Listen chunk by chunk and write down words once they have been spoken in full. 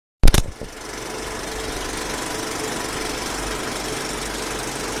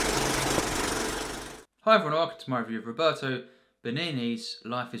Hi everyone, welcome to my review of Roberto Benigni's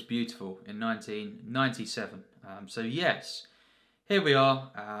Life is Beautiful in 1997. So yes, here we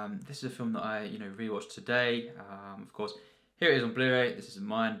are. This is a film that I rewatched today. Of course, here it is on Blu-ray. This isn't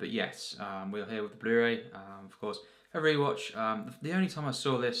mine, but yes, we're here with the Blu-ray. Of course, a rewatch. The only time I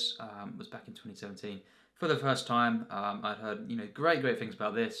saw this was back in 2017 for the first time. I'd heard great things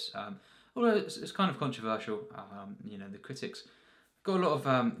about this. Although it's kind of controversial. The critics got a lot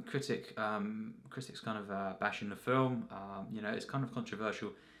of critics kind of bashing the film. It's kind of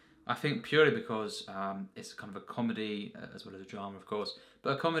controversial. I think purely because it's kind of a comedy as well as a drama, of course,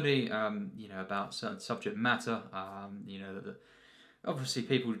 but a comedy, about certain subject matter. Obviously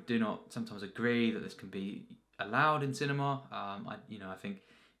people do not sometimes agree that this can be allowed in cinema. I think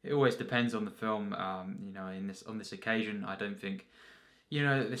it always depends on the film. On this occasion, I don't think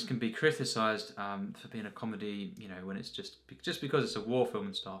this can be criticised for being a comedy, when it's just because it's a war film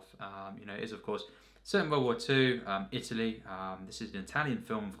and stuff. It is, of course, set in World War II, Italy. This is an Italian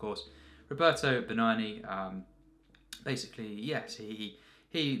film, of course. Roberto Benigni, basically, yes,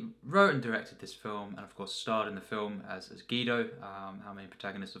 he wrote and directed this film, and of course starred in the film as Guido, our main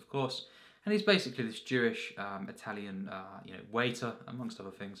protagonist, of course. And he's basically this Jewish Italian, waiter, amongst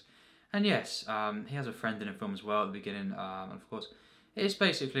other things. And yes, he has a friend in the film as well at the beginning, and of course. It's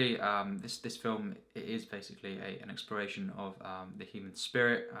basically this film. It is basically an exploration of the human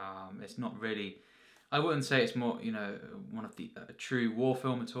spirit. It's not really. I wouldn't say it's more one of a true war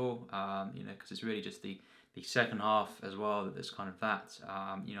film at all. Because it's really just the second half as well that's kind of that.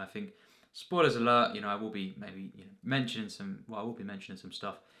 I think spoilers alert. I will be maybe mentioning some. Well, I will be mentioning some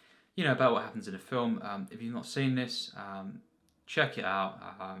stuff. About what happens in the film. If you've not seen this, check it out.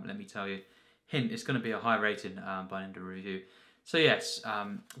 Let me tell you. Hint: it's going to be a high rating by the end of the review. So yes,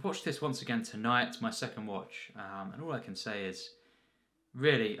 watched this once again tonight, my second watch, and all I can say is,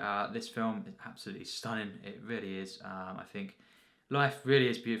 really, this film is absolutely stunning. It really is. I think life really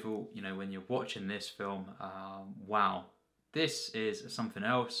is beautiful. When you're watching this film, wow, this is something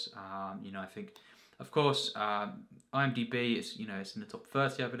else. I think, of course, IMDb is it's in the top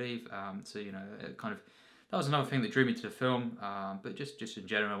 30, I believe. So it kind of that was another thing that drew me to the film. But just in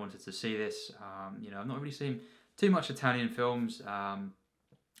general, I wanted to see this. I've not really seen too much Italian films.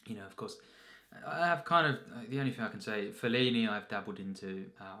 Of course, I have kind of the only thing I can say. Fellini, I've dabbled into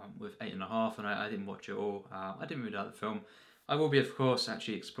with 8½, and I didn't watch it all. I didn't really like the film. I will be, of course,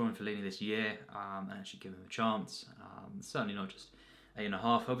 actually exploring Fellini this year and actually giving him a chance. Certainly not just 8½.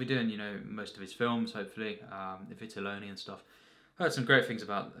 I'll be doing most of his films, hopefully, the Vitelloni and stuff. Heard some great things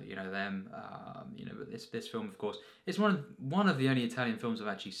about them. But this film, of course, is one of the only Italian films I've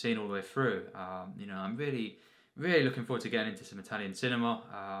actually seen all the way through. I'm really looking forward to getting into some Italian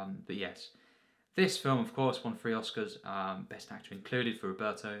cinema. But yes, this film, of course, won 3 Oscars, Best Actor included for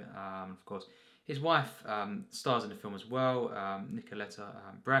Roberto. Of course, his wife stars in the film as well, Nicoletta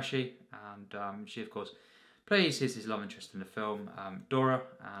Braschi, and she, of course, plays his love interest in the film, Dora,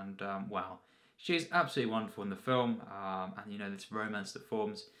 and wow, she's absolutely wonderful in the film, and this romance that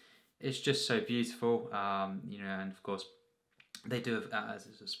forms, it's just so beautiful, and of course, they do have, as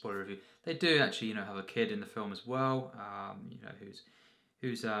a spoiler review, they do actually have a kid in the film as well,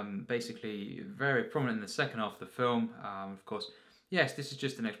 who's basically very prominent in the second half of the film. Of course, yes, this is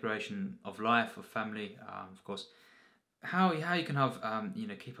just an exploration of life, of family. Of course, how you can have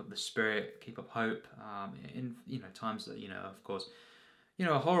keep up the spirit, keep up hope in times that of course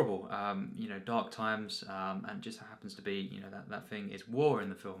are horrible, dark times, and just happens to be that thing is war in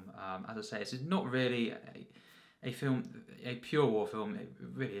the film. As I say, this is not really a film, a pure war film. It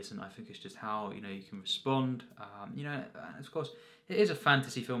really isn't. I think it's just how you can respond. And of course, it is a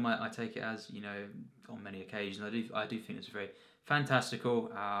fantasy film. I take it as on many occasions. I do think it's very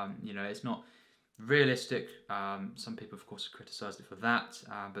fantastical. It's not realistic. Some people, of course, have criticised it for that.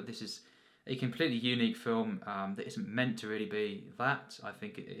 But this is a completely unique film that isn't meant to really be that. I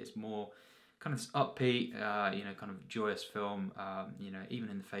think it is more kind of upbeat, kind of joyous film.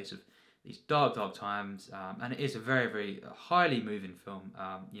 Even in the face of these dark times, and it is a very highly moving film.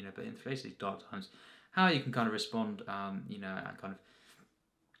 But in the face of these dark times, how you can kind of respond, and kind of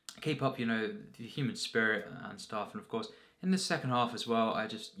keep up, the human spirit and stuff. And of course, in the second half as well, I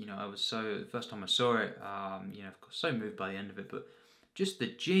just, I was the first time I saw it, of course, so moved by the end of it, but just the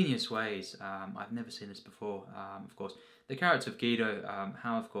genius ways. I've never seen this before. Of course, the character of Guido,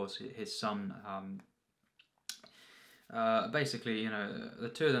 how of course his son. Basically,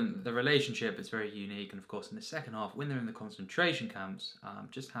 the two of them, the relationship is very unique, and of course, in the second half, when they're in the concentration camps,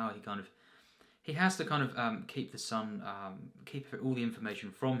 just how he has to kind of keep the son, keep all the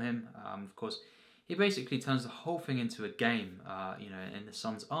information from him. Of course, he basically turns the whole thing into a game, you know, in the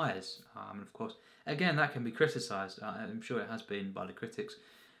son's eyes. And of course, again, that can be criticised. I'm sure it has been by the critics.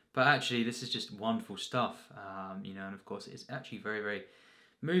 But actually, this is just wonderful stuff, you know, and of course, it's actually very, very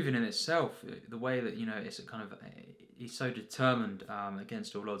moving in itself. The way that, you know, it's a kind of, he's so determined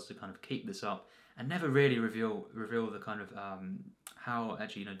against all odds to kind of keep this up and never really reveal the kind of how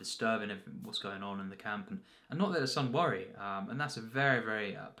actually, you know, disturbing what's going on in the camp, and not let the son worry. And that's a very,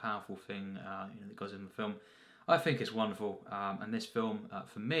 very powerful thing, you know, that goes in the film. I think it's wonderful, and this film,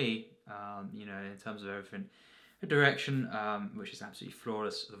 for me, you know, in terms of everything, the direction, which is absolutely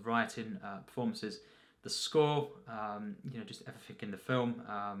flawless, the writing, performances, the score, you know, just everything in the film,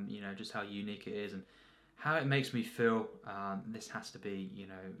 you know, just how unique it is and how it makes me feel. This has to be, you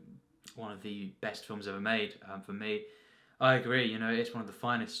know, one of the best films ever made for me. I agree, you know, it's one of the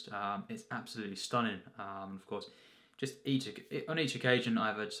finest. It's absolutely stunning. Of course, just on each occasion,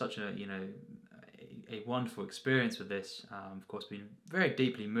 I've had such a, you know, a wonderful experience with this. Of course, been very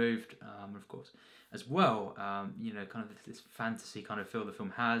deeply moved. Of course, as well, you know, kind of this fantasy kind of feel the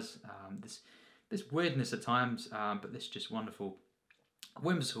film has. This weirdness at times, but this just wonderful,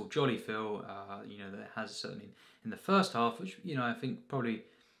 whimsical, jolly feel. You know, that it has certainly in the first half, which, you know, I think probably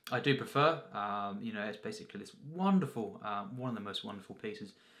I do prefer. You know, it's basically this wonderful, one of the most wonderful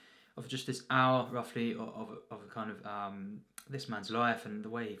pieces of just this hour roughly of a kind of this man's life and the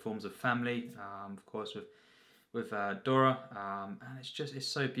way he forms a family. Of course, with Dora, and it's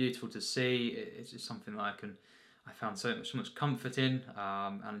so beautiful to see. It's just something that I found so much comfort in,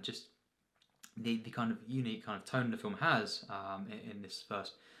 and just the kind of unique kind of tone the film has in this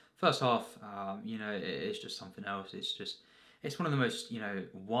first half. You know, it's just something else. It's one of the most, you know,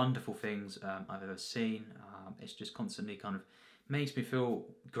 wonderful things I've ever seen. It's just constantly kind of makes me feel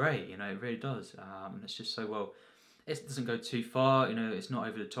great, you know, it really does. And it's just so well, it doesn't go too far, you know, it's not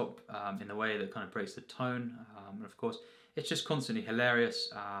over the top in the way that kind of breaks the tone. And of course, it's just constantly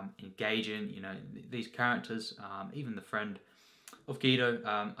hilarious, engaging, you know, these characters, even the friend of Guido.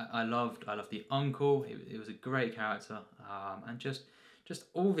 I loved the uncle. It was a great character, and just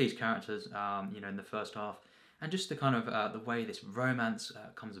all these characters, you know, in the first half. And just the kind of the way this romance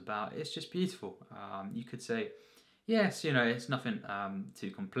comes about, it's just beautiful. You could say, yes, you know, it's nothing too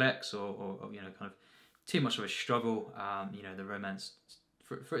complex or you know, kind of too much of a struggle. You know, the romance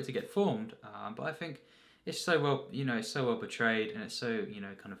for it to get formed. But I think it's so well, you know, it's so well portrayed, and it's so, you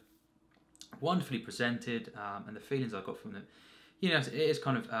know, kind of wonderfully presented. And the feelings I got from it, you know, it is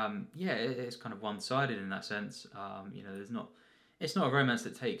kind of yeah, it is kind of one-sided in that sense. You know, it's not a romance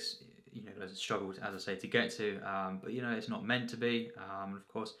that takes, you know, there's a struggle, as I say, to get to, but you know, it's not meant to be. And of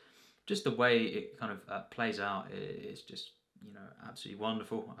course, just the way it kind of plays out is just, you know, absolutely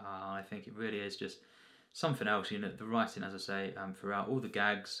wonderful. I think it really is just something else. You know, the writing, as I say, throughout all the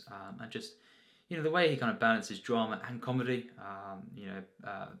gags, and just, you know, the way he kind of balances drama and comedy. You know,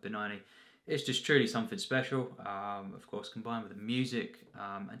 Benigni, it's just truly something special. Of course, combined with the music,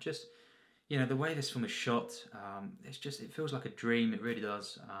 and just, you know, the way this film is shot, it feels like a dream. It really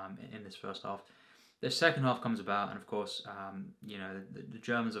does. In this first half, the second half comes about, and of course, you know, the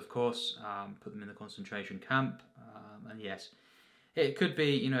Germans, of course, put them in the concentration camp, and yes, it could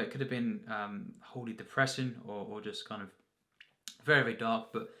be, you know, it could have been wholly depressing or just kind of very, very dark,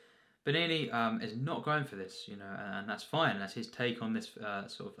 but Benigni is not going for this, you know, and that's fine. That's his take on this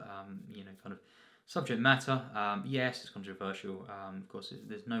sort of, you know, kind of subject matter. Yes, it's controversial. Of course,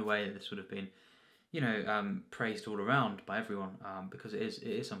 there's no way that this would have been, you know, praised all around by everyone, because it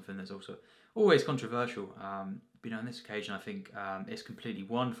is something that's also always controversial. But, you know, on this occasion, I think it's completely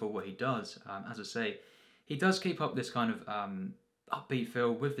wonderful what he does. As I say, he does keep up this kind of upbeat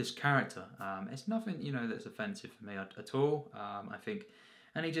feel with this character. It's nothing, you know, that's offensive for me at all. I think,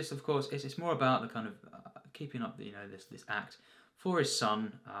 and he just, of course, it's more about the kind of keeping up, you know, this act for his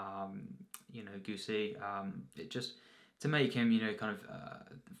son, you know, Goosey. It just to make him, you know, kind of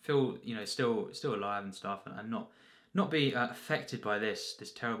feel, you know, still alive and stuff, and not be affected by this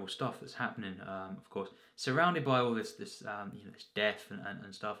terrible stuff that's happening. Of course, surrounded by all this you know, this death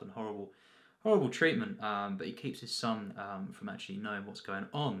and stuff and horrible treatment. But he keeps his son from actually knowing what's going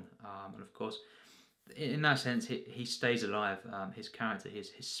on. And of course, in that sense, he stays alive. His character,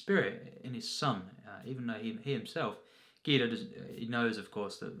 his spirit in his son, even though he himself, Guido, he knows, of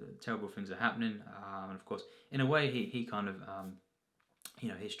course, that the terrible things are happening. And of course, in a way, he kind of, you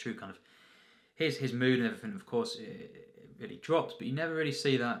know, his true kind of, his mood and everything, of course, it really drops. But you never really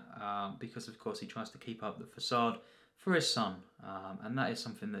see that because, of course, he tries to keep up the facade for his son. And that is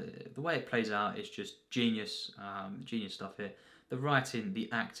something that, the way it plays out is just genius stuff here. The writing, the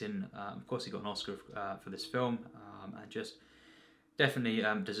acting, of course he got an Oscar for this film, and just definitely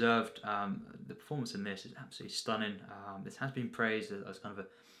deserved. The performance in this is absolutely stunning. This has been praised as kind of a,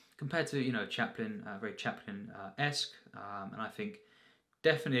 compared to, you know, Chaplin, very Chaplin-esque, and I think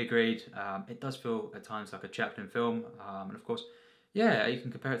definitely agreed. It does feel at times like a Chaplin film, and of course, yeah, you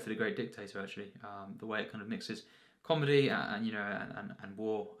can compare it to The Great Dictator actually. The way it kind of mixes comedy and you know and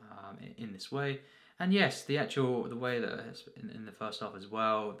war in this way. And yes, the way that it's in the first half as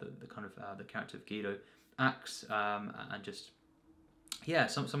well, the kind of the character of Guido acts, and just yeah,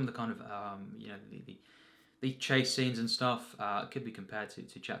 some of the kind of you know the chase scenes and stuff could be compared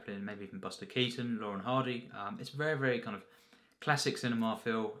to Chaplin, maybe even Buster Keaton, Lauren Hardy. It's very kind of classic cinema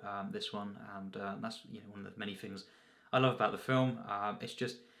feel, this one, and that's, you know, one of the many things I love about the film.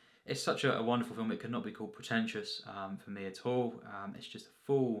 It's such a wonderful film. It could not be called pretentious for me at all. It's just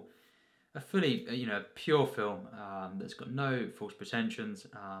a fully you know pure film that's got no false pretensions,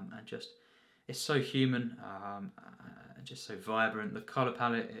 and just it's so human, and just so vibrant. The color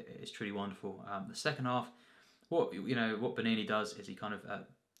palette is truly wonderful. The second half, what Benigni does is he kind of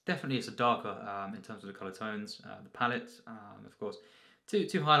definitely it's a darker in terms of the color tones, the palette, of course,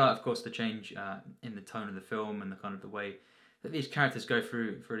 to highlight, of course, the change in the tone of the film and the kind of the way that these characters go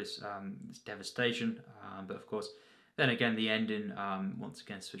through this devastation. But of course, then again, the ending once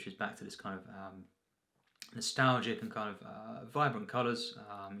again switches back to this kind of nostalgic and kind of vibrant colors.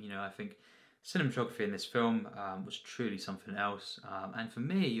 You know, I think cinematography in this film was truly something else. And for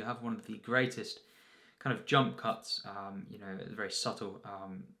me, you have one of the greatest kind of jump cuts, you know, very subtle,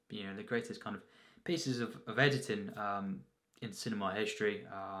 you know, the greatest kind of pieces of editing in cinema history.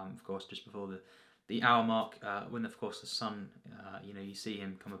 Of course, just before the hour mark, when of course the sun, you know, you see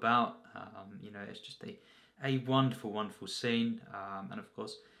him come about. You know, it's just a wonderful scene, and of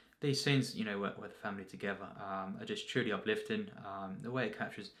course these scenes, you know, where the family together are just truly uplifting. The way it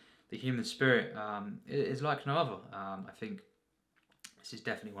captures the human spirit is like no other. I think this is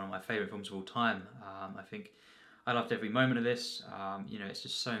definitely one of my favourite films of all time. I think I loved every moment of this. You know, it's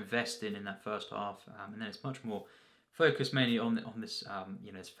just so invested in that first half, and then it's much more focused mainly on this,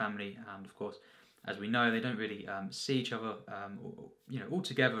 you know, his family, and of course, as we know, they don't really see each other, you know, all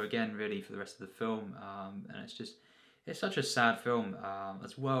together again, really, for the rest of the film, and it's such a sad film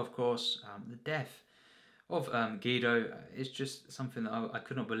as well. Of course, the death of Guido is just something that I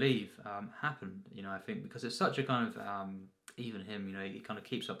could not believe happened. You know, I think because it's such a kind of even him, you know, he kind of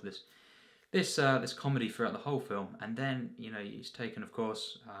keeps up this comedy throughout the whole film, and then, you know, he's taken, of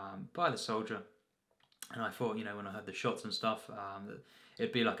course, by the soldier. And I thought, you know, when I heard the shots and stuff, that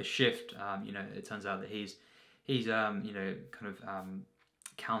it'd be like a shift. You know, it turns out that he's you know, kind of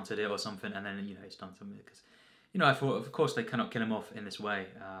countered it or something, and then, you know, he's done something because, you know, I thought, of course, they cannot kill him off in this way.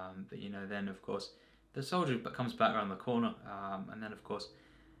 But, you know, then, of course, the soldier comes back around the corner, and then, of course,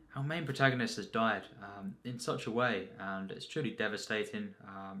 our main protagonist has died in such a way, and it's truly devastating.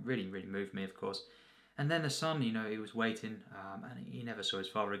 Really moved me, of course. And then the son, you know, he was waiting, and he never saw his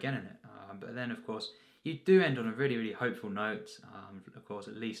father again in it. But then, of course, you do end on a really hopeful note. Of course,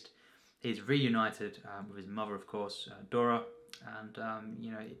 at least he's reunited with his mother, of course, Dora, and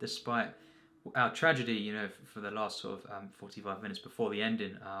you know, despite our tragedy, you know, for the last sort of 45 minutes before the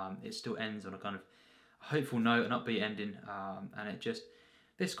ending, it still ends on a kind of hopeful note, an upbeat ending, and it just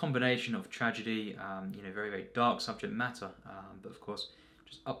this combination of tragedy, you know, very dark subject matter, but of course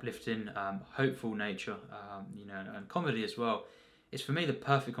just uplifting, hopeful nature, you know, and comedy as well. It's for me the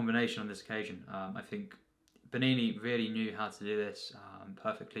perfect combination on this occasion. I think Benigni really knew how to do this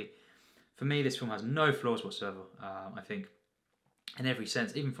perfectly. For me, this film has no flaws whatsoever. I think in every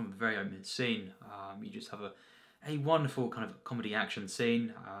sense, even from the very opening scene, you just have a wonderful kind of comedy action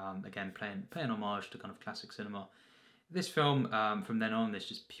scene. Again, playing homage to kind of classic cinema. This film, from then on, is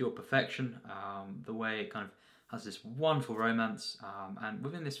just pure perfection. The way it kind of has this wonderful romance, and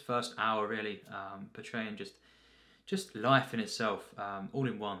within this first hour, really portraying just life in itself, all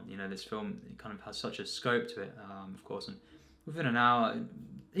in one. You know, this film, it kind of has such a scope to it, of course, and within an hour,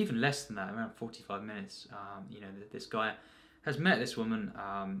 even less than that, around 45 minutes, you know, this guy has met this woman.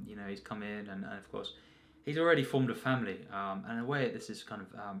 You know, he's come in, and of course, he's already formed a family, and the way this is kind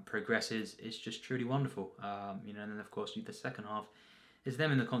of progresses is just truly wonderful. You know, and then of course the second half is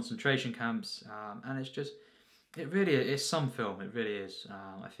them in the concentration camps, and it really is some film. It really is.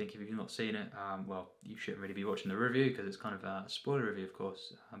 I think if you've not seen it, well, you shouldn't really be watching the review because it's kind of a spoiler review, of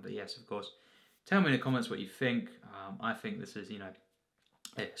course. But yes, of course, tell me in the comments what you think. I think this is, you know,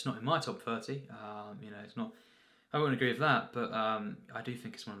 it's not in my top 30. You know, it's not. I wouldn't agree with that, but I do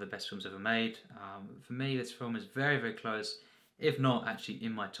think it's one of the best films ever made. For me, this film is very close, if not actually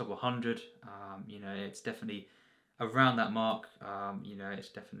in my top 100. You know, it's definitely around that mark. You know, it's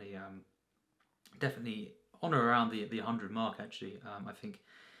definitely on or around the 100 mark actually. I think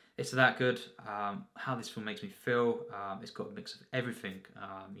it's that good. How this film makes me feel, it's got a mix of everything,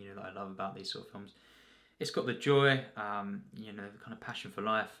 that I love about these sort of films. It's got the joy, the kind of passion for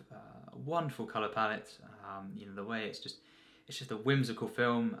life, a wonderful colour palette, the way it's just a whimsical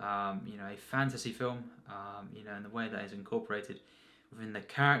film, a fantasy film, and the way that is incorporated within the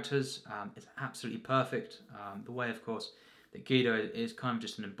characters is absolutely perfect. The way, of course, that Guido is kind of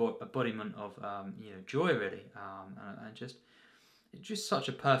just an embodiment of, joy really, and just it's just such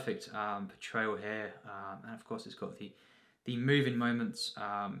a perfect portrayal here, and of course it's got the moving moments,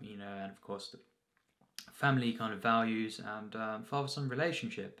 and of course the family kind of values and father-son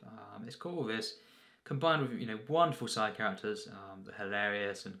relationship. It's got all this combined with wonderful side characters, that are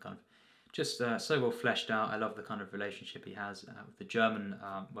hilarious and kind of just so well fleshed out. I love the kind of relationship he has with the German.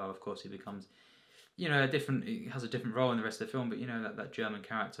 Well, of course he becomes he has a different role in the rest of the film, but that German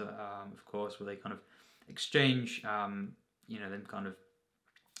character, of course, where they kind of exchange them kind of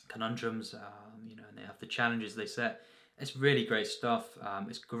conundrums, and they have the challenges they set. It's really great stuff.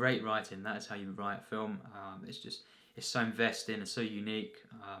 It's great writing. That is how you write a film. It's so investing and so unique.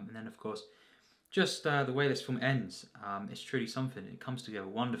 And then of course, just the way this film ends, it's truly something. It comes together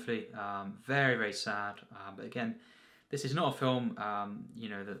wonderfully. Very, very sad. But again, this is not a film,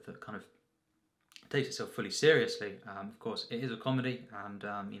 that kind of takes itself fully seriously. Of course, it is a comedy, and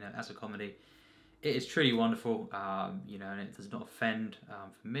as a comedy, it is truly wonderful. And it does not offend.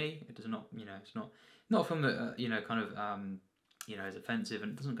 For me, it does not. It's not a film that is offensive,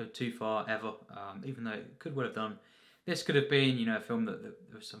 and it doesn't go too far ever. Even though it could well have done. This could have been a film that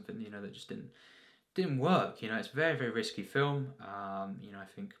was something that just didn't work. It's a very, very risky film. I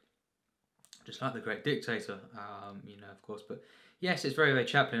think just like The Great Dictator. Of course, but yes, it's very, very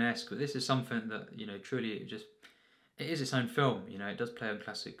Chaplin-esque. But this is something that truly it is its own film. It does play on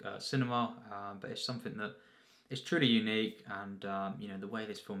classic cinema, but it's something that is truly unique. And the way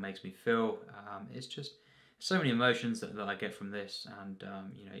this film makes me feel, it's just so many emotions that I get from this, and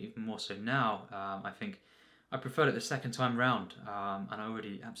even more so now. I think I preferred it the second time round, and I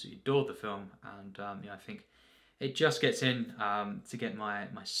already absolutely adored the film. And I think it just gets in to get my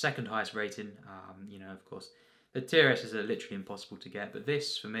second highest rating. Of course, the TRSs are literally impossible to get, but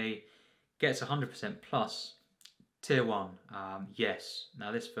this for me gets 100% plus. Tier 1, yes.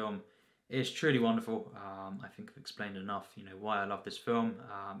 Now this film is truly wonderful. I think I've explained enough, why I love this film.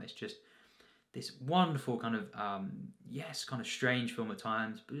 It's just this wonderful kind of, kind of strange film at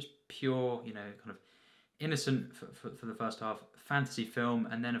times, but just pure, kind of innocent for the first half, fantasy film.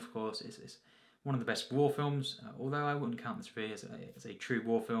 And then of course it's one of the best war films, although I wouldn't count this really as a true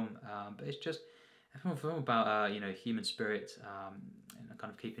war film, but it's just a film about human spirit, and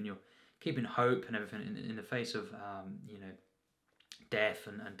kind of keeping hope and everything in the face of death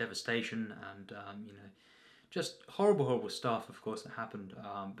and devastation, and just horrible stuff, of course, that happened,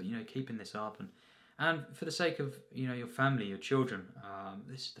 but keeping this up, and for the sake of your family, your children,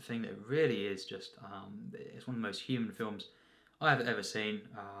 this is the thing that really is just it's one of the most human films I've ever seen.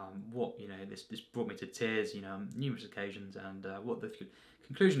 This brought me to tears, on numerous occasions, and what the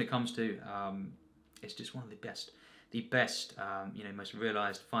conclusion it comes to, it's just one of the best, most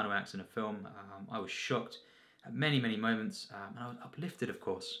realised final acts in a film. I was shocked at many moments, and I was uplifted, of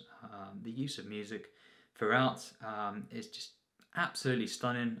course. The use of music throughout is just absolutely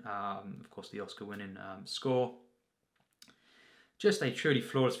stunning. Of course, the Oscar-winning score. Just a truly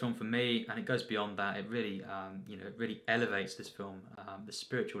flawless film for me, and it goes beyond that. It really, it really elevates this film. The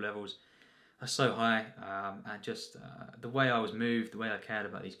spiritual levels are so high, and just the way I was moved, the way I cared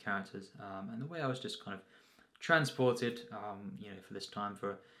about these characters, and the way I was just kind of transported, for this time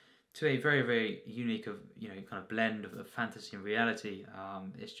to a very, very unique kind of blend of fantasy and reality.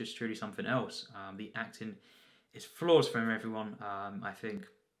 It's just truly something else. The acting is flawless from everyone. I think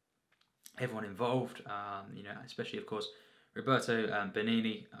everyone involved, especially of course Roberto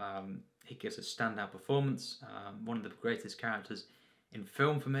Benigni. He gives a standout performance. One of the greatest characters in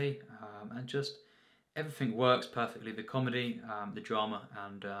film for me, and just everything works perfectly. The comedy, the drama,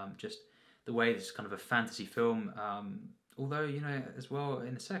 and just the way this is kind of a fantasy film, although as well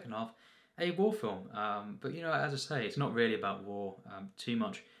in the second half a war film, but as I say, it's not really about war too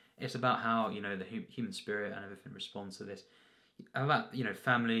much. It's about how the human spirit and everything responds to this, about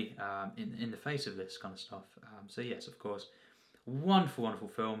family in the face of this kind of stuff. So yes, of course, wonderful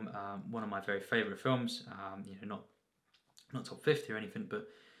film, one of my very favourite films. Not top 50 or anything, but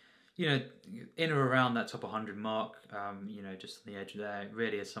in or around that top 100 mark, just on the edge there. It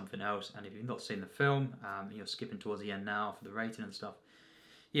really is something else. And if you've not seen the film, you're skipping towards the end now for the rating and stuff.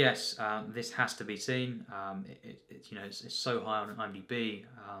 Yes, this has to be seen. It's so high on IMDb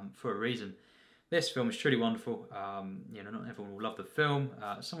for a reason. this film is truly wonderful. You know, not everyone will love the film.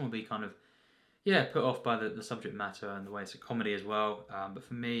 Some will be kind of, yeah, put off by the subject matter and the way it's a comedy as well. But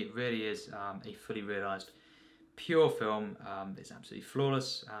for me, it really is a fully realised, pure film. It's absolutely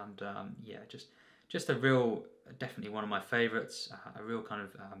flawless, and yeah, just a real, definitely one of my favourites. A real kind of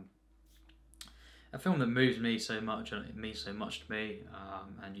a film that moves me so much, and it means so much to me.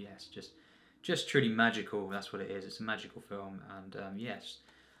 And yes, just truly magical. That's what it is. It's a magical film, and yes,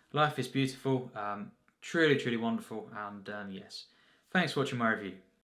 life is beautiful. Truly, truly wonderful, and yes, thanks for watching my review.